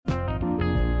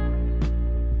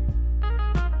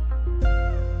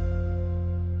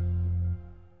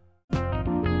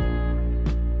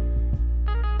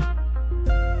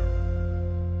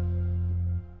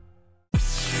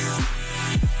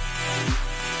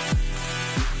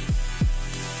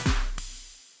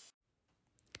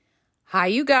Hi,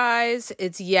 you guys.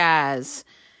 It's Yaz.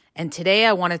 And today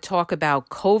I want to talk about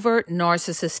covert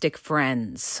narcissistic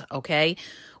friends, okay?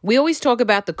 We always talk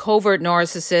about the covert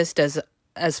narcissist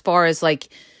as far as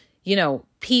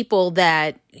people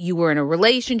that you were in a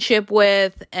relationship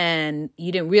with and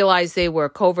you didn't realize they were a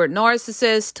covert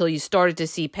narcissist till you started to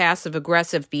see passive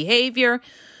aggressive behavior.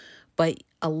 But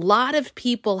a lot of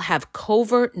people have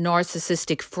covert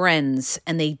narcissistic friends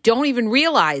and they don't even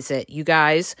realize it, you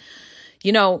guys.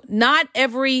 Not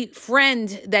every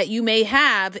friend that you may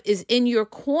have is in your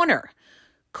corner.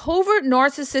 Covert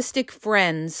narcissistic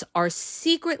friends are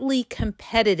secretly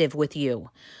competitive with you,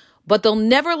 but they'll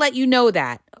never let you know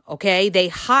that, okay? They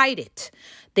hide it.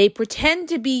 They pretend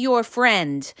to be your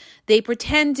friend. They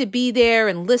pretend to be there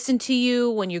and listen to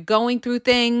you when you're going through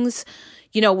things,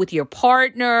 with your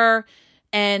partner.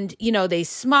 And, they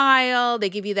smile, they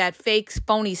give you that fake,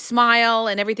 phony smile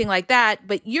and everything like that.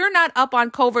 But you're not up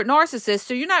on covert narcissists,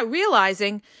 so you're not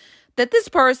realizing that this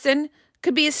person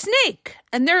could be a snake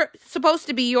and they're supposed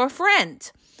to be your friend.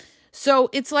 So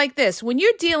it's like this. When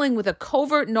you're dealing with a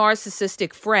covert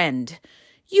narcissistic friend,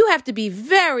 you have to be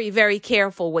very, very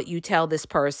careful what you tell this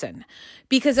person.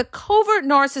 Because a covert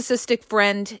narcissistic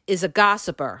friend is a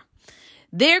gossiper.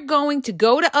 They're going to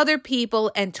go to other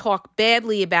people and talk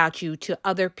badly about you to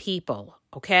other people,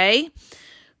 okay?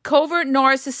 Covert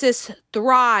narcissists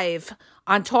thrive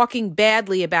on talking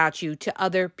badly about you to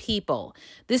other people.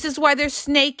 This is why they're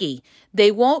snaky.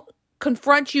 They won't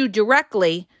confront you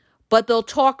directly, but they'll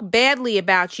talk badly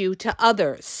about you to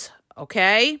others,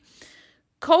 okay?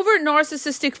 Covert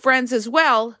narcissistic friends as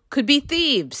well could be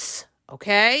thieves,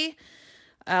 okay?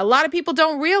 A lot of people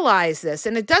don't realize this,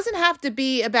 and it doesn't have to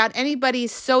be about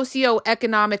anybody's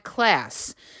socioeconomic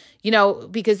class,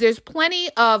 because there's plenty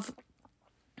of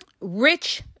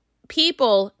rich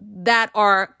people that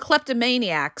are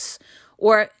kleptomaniacs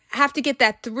or have to get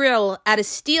that thrill out of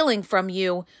stealing from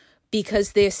you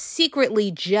because they're secretly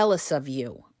jealous of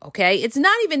you, okay? It's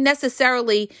not even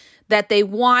necessarily that they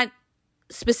want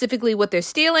specifically what they're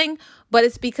stealing, but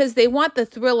it's because they want the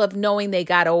thrill of knowing they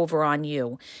got over on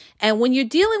you. And when you're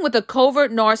dealing with a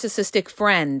covert narcissistic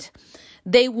friend,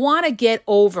 they want to get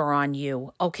over on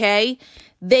you, okay?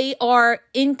 They are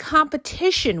in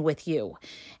competition with you.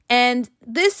 And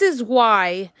this is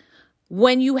why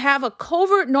when you have a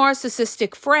covert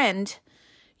narcissistic friend,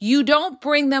 you don't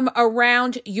bring them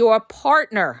around your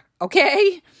partner,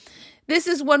 okay? This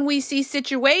is when we see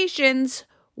situations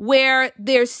where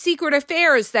there's secret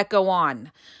affairs that go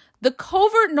on. The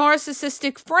covert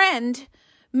narcissistic friend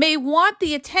may want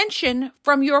the attention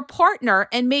from your partner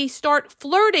and may start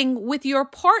flirting with your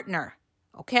partner,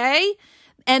 okay?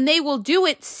 And they will do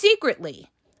it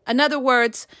secretly. In other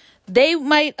words, they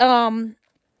might,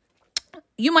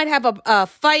 you might have a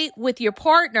fight with your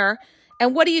partner,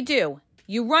 and what do?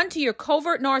 You run to your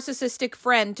covert narcissistic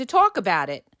friend to talk about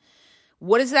it.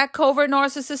 What does that covert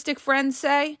narcissistic friend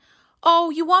say?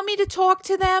 Oh, you want me to talk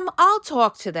to them? I'll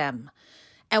talk to them.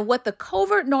 And what the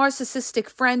covert narcissistic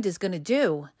friend is going to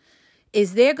do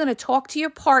is they're going to talk to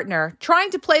your partner, trying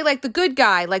to play like the good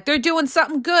guy, like they're doing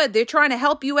something good. They're trying to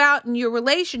help you out in your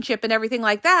relationship and everything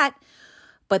like that.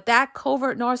 But that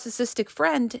covert narcissistic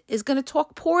friend is going to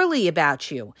talk poorly about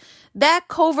you. That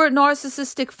covert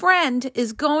narcissistic friend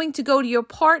is going to go to your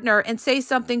partner and say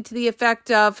something to the effect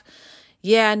of,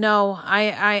 yeah, no,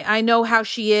 I know how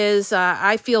she is.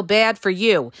 I feel bad for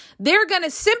you. They're going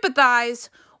to sympathize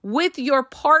with your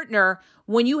partner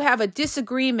when you have a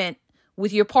disagreement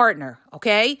with your partner,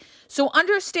 okay? So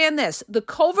understand this. The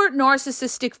covert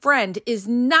narcissistic friend is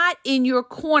not in your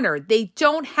corner. They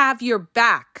don't have your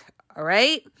back, all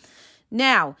right?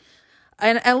 Now,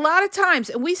 and a lot of times,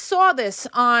 and we saw this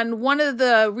on one of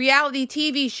the reality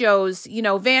TV shows,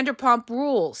 Vanderpump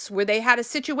Rules, where they had a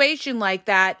situation like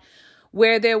that,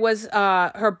 where there was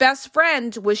her best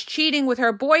friend was cheating with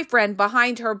her boyfriend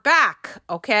behind her back,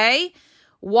 okay?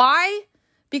 Why?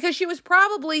 Because she was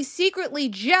probably secretly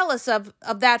jealous of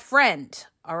that friend,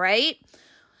 all right?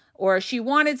 Or she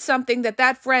wanted something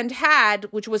that friend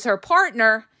had, which was her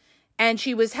partner, and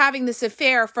she was having this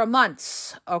affair for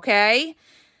months, okay?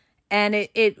 And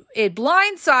it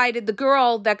blindsided the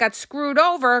girl that got screwed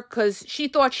over because she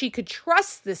thought she could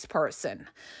trust this person.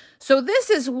 So this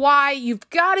is why you've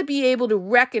got to be able to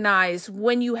recognize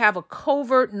when you have a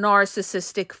covert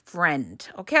narcissistic friend,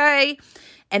 okay?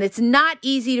 And it's not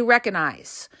easy to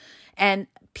recognize. And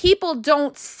people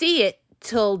don't see it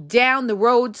till down the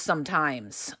road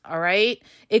sometimes, all right?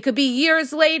 It could be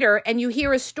years later and you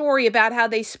hear a story about how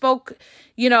they spoke,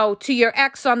 to your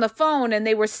ex on the phone and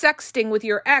they were sexting with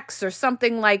your ex or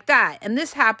something like that. And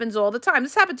this happens all the time.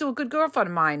 This happened to a good girlfriend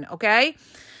of mine, okay?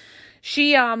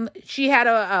 She had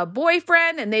a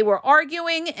boyfriend and they were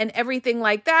arguing and everything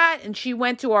like that. And she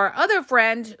went to our other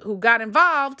friend who got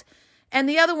involved, and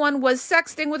the other one was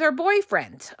sexting with her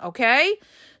boyfriend. Okay.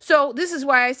 So this is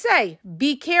why I say,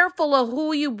 be careful of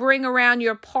who you bring around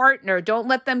your partner. Don't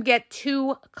let them get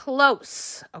too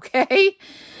close. Okay.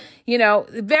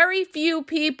 Very few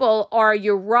people are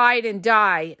your ride and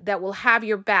die that will have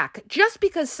your back. Just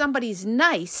because somebody's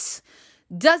nice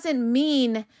doesn't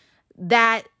mean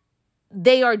that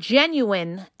they are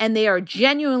genuine and they are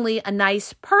genuinely a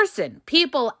nice person.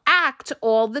 People act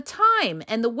all the time.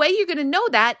 And the way you're going to know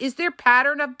that is their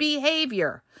pattern of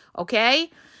behavior. Okay?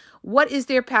 What is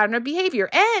their pattern of behavior?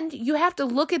 And you have to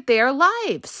look at their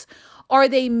lives. Are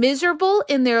they miserable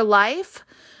in their life?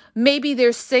 Maybe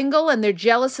they're single and they're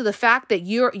jealous of the fact that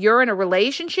you're in a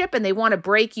relationship and they want to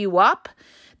break you up.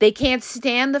 They can't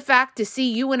stand the fact to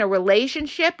see you in a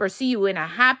relationship or see you in a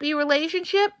happy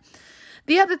relationship.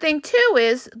 The other thing, too,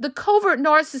 is the covert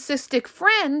narcissistic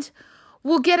friend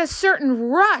will get a certain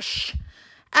rush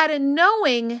out of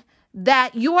knowing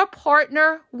that your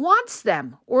partner wants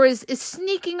them or is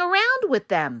sneaking around with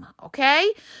them,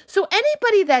 okay? So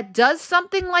anybody that does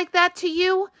something like that to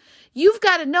you, you've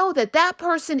got to know that that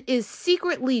person is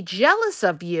secretly jealous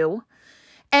of you,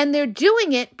 and they're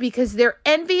doing it because they're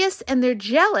envious and they're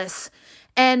jealous,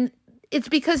 and it's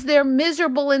because they're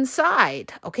miserable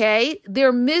inside, okay?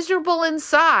 They're miserable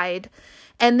inside,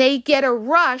 and they get a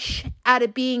rush out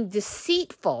of being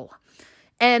deceitful.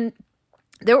 And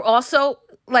they're also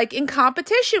like in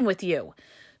competition with you.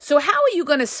 So how are you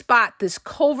going to spot this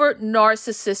covert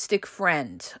narcissistic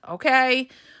friend, okay?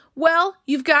 Well,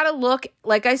 you've got to look,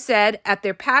 like I said, at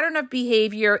their pattern of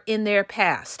behavior in their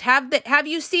past. Have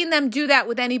you seen them do that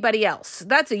with anybody else?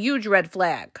 That's a huge red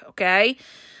flag, okay?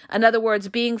 In other words,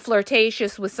 being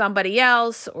flirtatious with somebody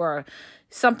else or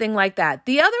something like that.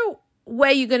 The other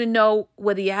way you're going to know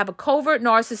whether you have a covert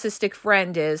narcissistic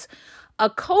friend is a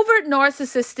covert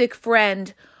narcissistic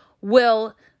friend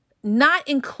will not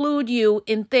include you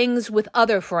in things with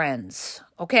other friends,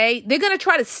 okay? They're going to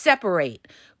try to separate.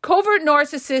 Covert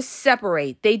narcissists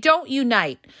separate. They don't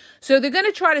unite. So they're going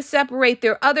to try to separate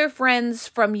their other friends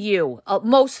from you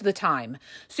most of the time.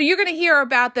 So you're going to hear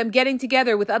about them getting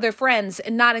together with other friends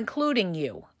and not including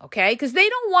you, okay? Because they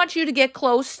don't want you to get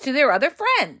close to their other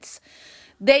friends.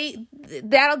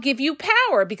 That'll give you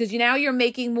power because now you're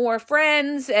making more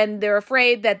friends and they're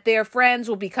afraid that their friends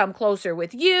will become closer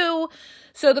with you.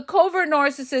 So the covert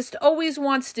narcissist always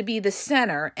wants to be the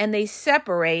center, and they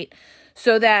separate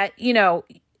so that,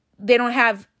 they don't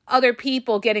have other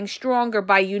people getting stronger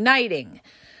by uniting.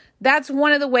 That's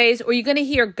one of the ways. Or you're going to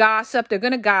hear gossip. They're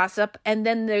going to gossip. And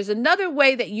then there's another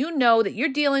way that you know that you're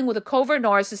dealing with a covert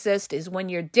narcissist is when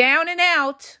you're down and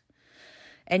out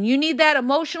and you need that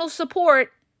emotional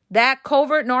support. That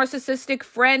covert narcissistic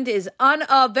friend is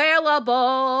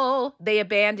unavailable. They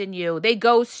abandon you. They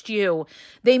ghost you.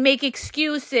 They make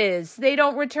excuses. They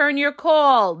don't return your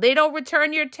call. They don't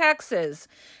return your texts.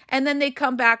 And then they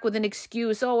come back with an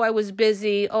excuse. Oh, I was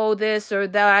busy. Oh, this or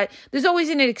that. There's always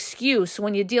an excuse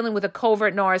when you're dealing with a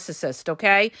covert narcissist,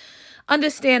 okay?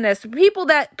 Understand this. People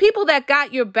that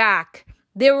got your back,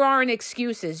 there aren't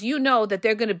excuses. You know that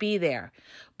they're going to be there.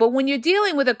 But when you're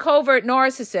dealing with a covert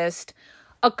narcissist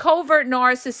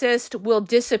will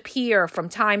disappear from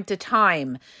time to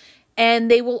time. And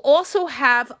they will also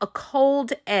have a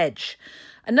cold edge.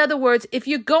 In other words, if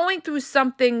you're going through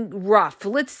something rough,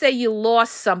 let's say you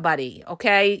lost somebody,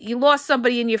 okay? You lost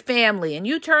somebody in your family and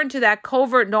you turn to that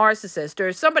covert narcissist,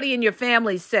 or somebody in your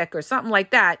family sick or something like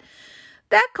that.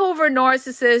 That covert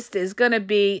narcissist is going to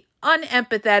be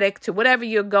unempathetic to whatever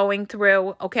you're going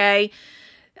through, okay?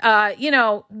 They're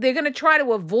going to try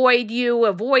to avoid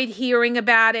hearing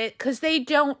about it because they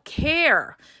don't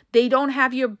care. They don't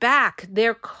have your back.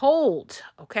 They're cold,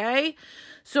 okay?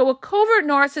 So a covert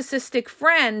narcissistic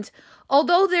friend,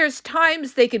 although there's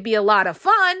times they could be a lot of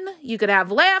fun, you could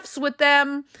have laughs with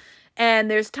them, and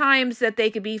there's times that they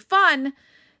could be fun,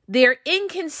 their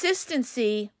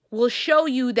inconsistency will show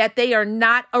you that they are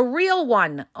not a real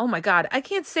one. Oh my God, I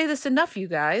can't say this enough, you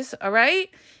guys, all right?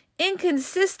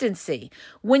 Inconsistency.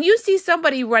 When you see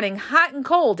somebody running hot and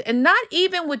cold, and not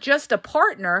even with just a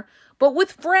partner, but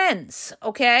with friends,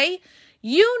 okay?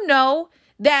 You know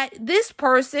that this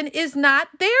person is not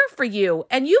there for you.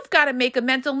 And you've got to make a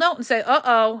mental note and say,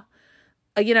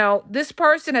 this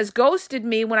person has ghosted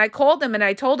me when I called them and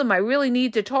I told them I really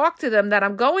need to talk to them, that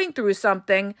I'm going through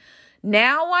something.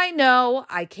 Now I know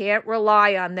I can't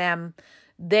rely on them.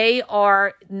 they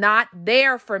are not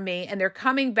there for me, and they're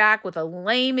coming back with a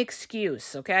lame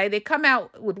excuse, okay? They come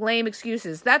out with lame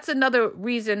excuses. That's another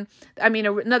reason,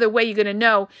 another way you're going to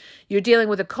know you're dealing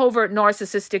with a covert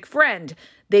narcissistic friend.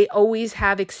 They always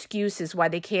have excuses why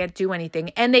they can't do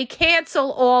anything, and they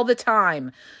cancel all the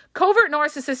time. Covert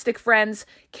narcissistic friends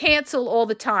cancel all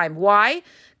the time. Why?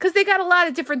 Because they got a lot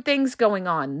of different things going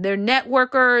on. They're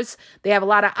networkers. They have a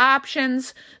lot of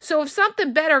options. So if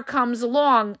something better comes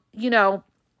along,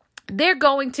 they're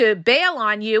going to bail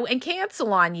on you and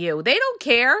cancel on you. They don't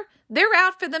care. They're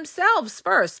out for themselves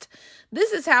first.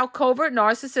 This is how covert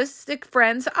narcissistic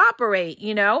friends operate,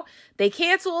 They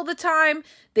cancel all the time.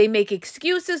 They make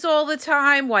excuses all the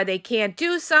time why they can't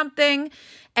do something.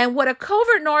 And what a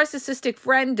covert narcissistic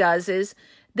friend does is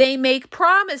they make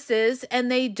promises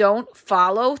and they don't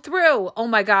follow through. Oh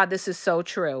my God, this is so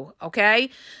true, okay?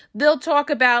 They'll talk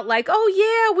about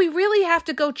oh yeah, we really have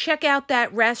to go check out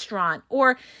that restaurant,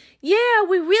 or yeah,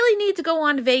 we really need to go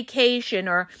on vacation,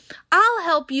 or I'll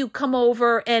help you come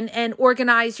over and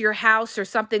organize your house or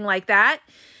something like that.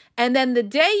 And then the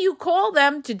day you call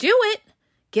them to do it,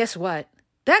 guess what?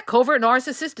 That covert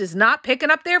narcissist is not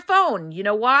picking up their phone. You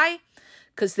know why?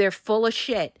 Because they're full of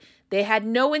shit. They had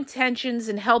no intentions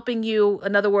in helping you.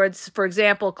 In other words, for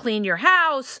example, clean your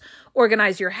house,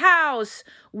 organize your house,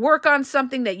 work on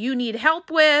something that you need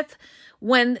help with.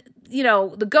 When,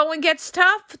 the going gets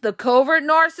tough, the covert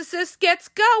narcissist gets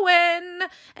going.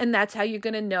 And that's how you're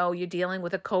going to know you're dealing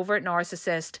with a covert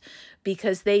narcissist,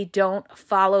 because they don't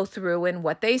follow through in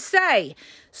what they say.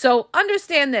 So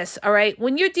understand this, all right?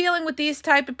 When you're dealing with these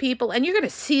type of people, and you're going to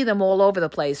see them all over the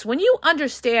place, when you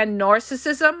understand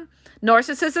narcissism,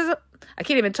 I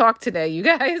can't even talk today, you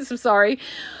guys, I'm sorry.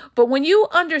 But when you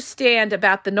understand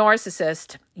about the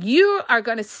narcissist, you are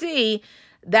going to see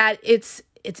that it's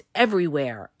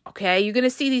everywhere, okay? You're going to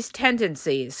see these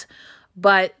tendencies,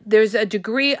 but there's a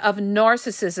degree of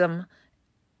narcissism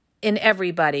in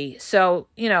everybody. So,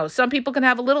 some people can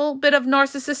have a little bit of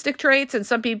narcissistic traits, and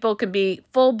some people can be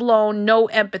full-blown, no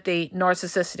empathy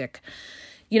narcissistic.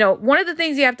 One of the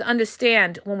things you have to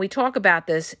understand when we talk about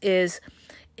this is,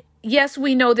 yes,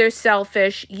 we know they're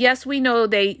selfish. Yes, we know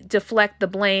they deflect the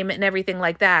blame and everything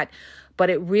like that.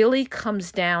 But it really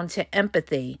comes down to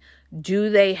empathy. Do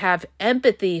they have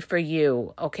empathy for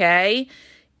you? Okay.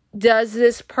 Does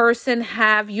this person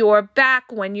have your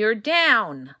back when you're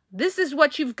down? This is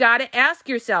what you've got to ask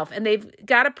yourself, and they've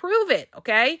got to prove it.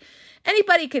 Okay.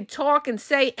 Anybody could talk and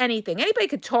say anything. Anybody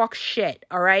could talk shit.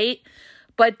 All right.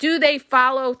 But do they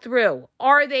follow through?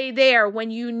 Are they there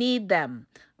when you need them?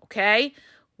 Okay.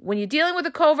 When you're dealing with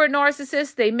a covert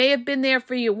narcissist, they may have been there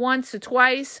for you once or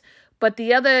twice, but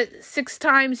the other 6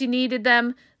 times you needed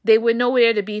them, they were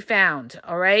nowhere to be found,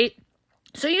 all right?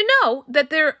 So you know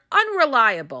that they're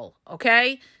unreliable,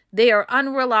 okay? They are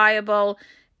unreliable,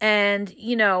 and,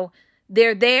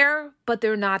 they're there, but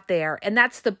they're not there. And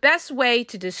that's the best way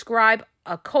to describe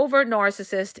a covert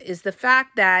narcissist, is the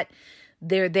fact that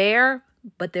they're there,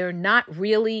 but they're not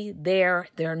really there.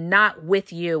 They're not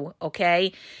with you,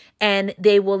 okay? And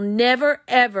they will never,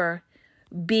 ever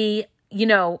be,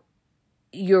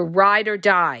 your ride or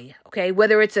die, okay?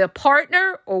 Whether it's a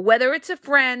partner or whether it's a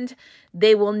friend,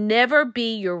 they will never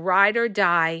be your ride or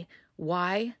die.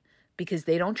 Why? Because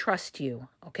they don't trust you,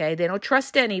 okay? They don't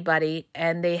trust anybody,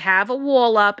 and they have a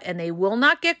wall up, and they will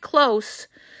not get close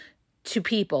to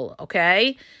people,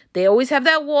 okay? They always have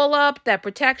that wall up, that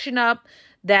protection up,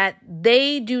 that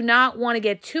they do not want to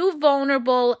get too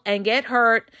vulnerable and get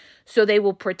hurt. So they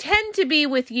will pretend to be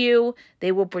with you.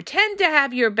 They will pretend to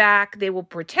have your back. They will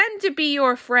pretend to be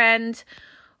your friend.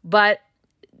 But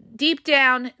deep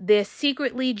down, they're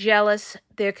secretly jealous.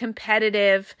 They're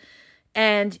competitive.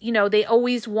 And, they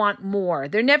always want more.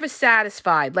 They're never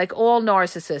satisfied, like all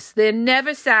narcissists. They're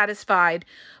never satisfied,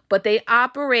 but they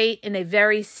operate in a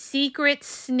very secret,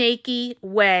 snaky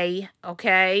way,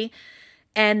 okay?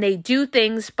 And they do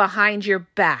things behind your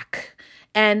back.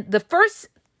 And the first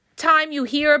time you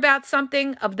hear about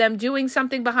something of them doing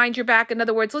something behind your back, in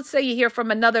other words, let's say you hear from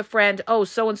another friend, oh,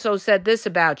 so-and-so said this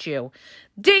about you.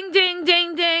 Ding, ding,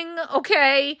 ding, ding.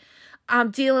 Okay, I'm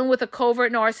dealing with a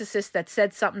covert narcissist that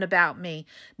said something about me.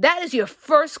 That is your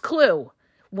first clue.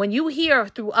 When you hear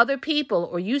through other people,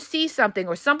 or you see something,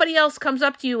 or somebody else comes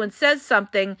up to you and says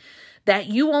something that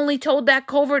you only told that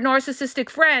covert narcissistic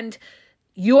friend,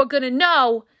 you're going to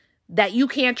know that you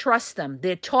can't trust them.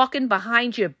 They're talking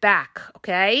behind your back,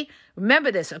 okay?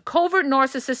 Remember this, a covert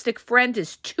narcissistic friend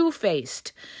is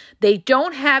two-faced. They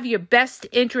don't have your best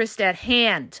interest at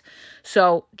hand.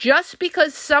 So just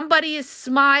because somebody is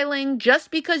smiling,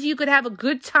 just because you could have a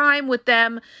good time with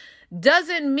them,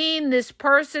 doesn't mean this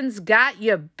person's got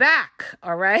your back,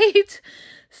 all right?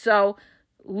 So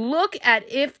look at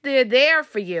if they're there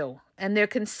for you and they're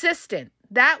consistent.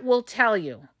 That will tell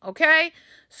you, okay?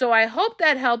 So I hope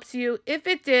that helps you. If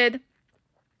it did,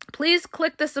 please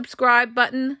click the subscribe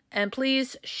button and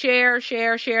please share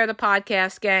the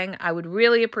podcast, gang. I would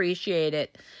really appreciate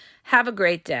it. Have a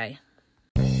great day.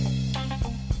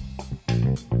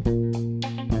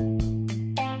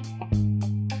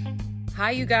 Hi,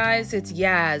 you guys, it's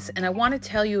Yaz, and I want to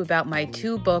tell you about my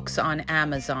 2 books on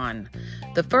Amazon.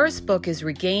 The first book is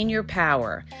Regain Your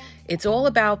Power. It's all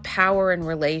about power and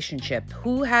relationship.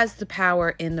 Who has the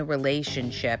power in the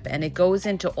relationship? And it goes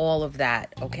into all of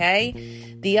that,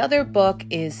 okay? The other book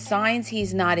is Signs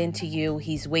He's Not Into You,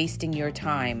 He's Wasting Your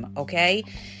Time, okay?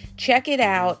 Check it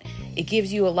out. It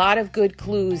gives you a lot of good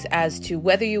clues as to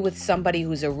whether you're with somebody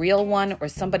who's a real one or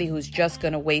somebody who's just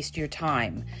going to waste your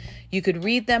time. You could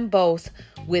read them both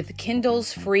with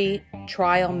Kindle's free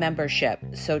trial membership.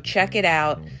 So check it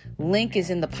out. Link is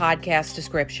in the podcast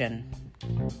description.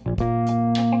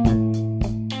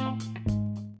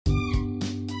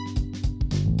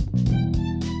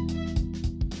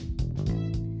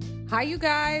 Hi, you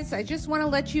guys. I just want to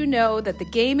let you know that the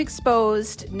Game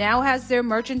Exposed now has their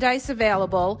merchandise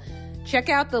available. Check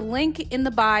out the link in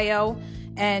the bio,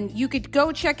 and you could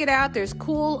go check it out. There's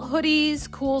cool hoodies,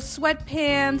 cool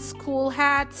sweatpants, cool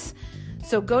hats.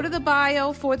 So go to the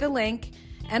bio for the link.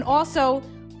 And also,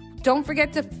 don't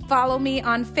forget to follow me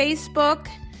on Facebook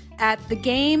at The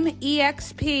Game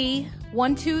EXP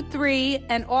 123,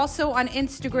 and also on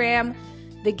Instagram,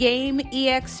 The Game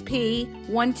EXP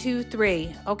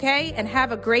 123. Okay? And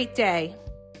have a great day.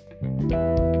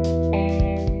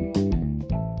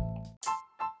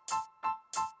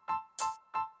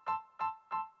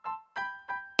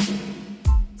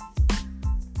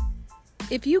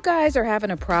 If you guys are having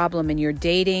a problem in your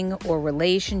dating or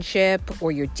relationship,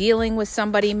 or you're dealing with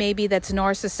somebody maybe that's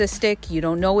narcissistic, you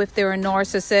don't know if they're a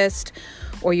narcissist,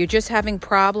 or you're just having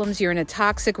problems, you're in a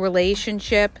toxic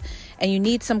relationship, and you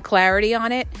need some clarity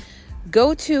on it,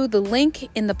 go to the link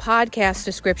in the podcast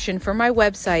description for my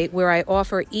website where I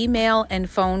offer email and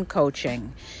phone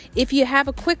coaching. If you have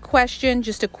a quick question,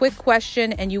 just a quick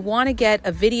question, and you want to get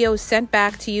a video sent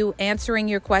back to you answering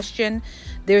your question,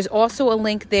 there's also a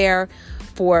link there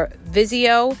for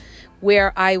Vizio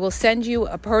where I will send you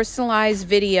a personalized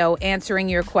video answering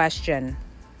your question.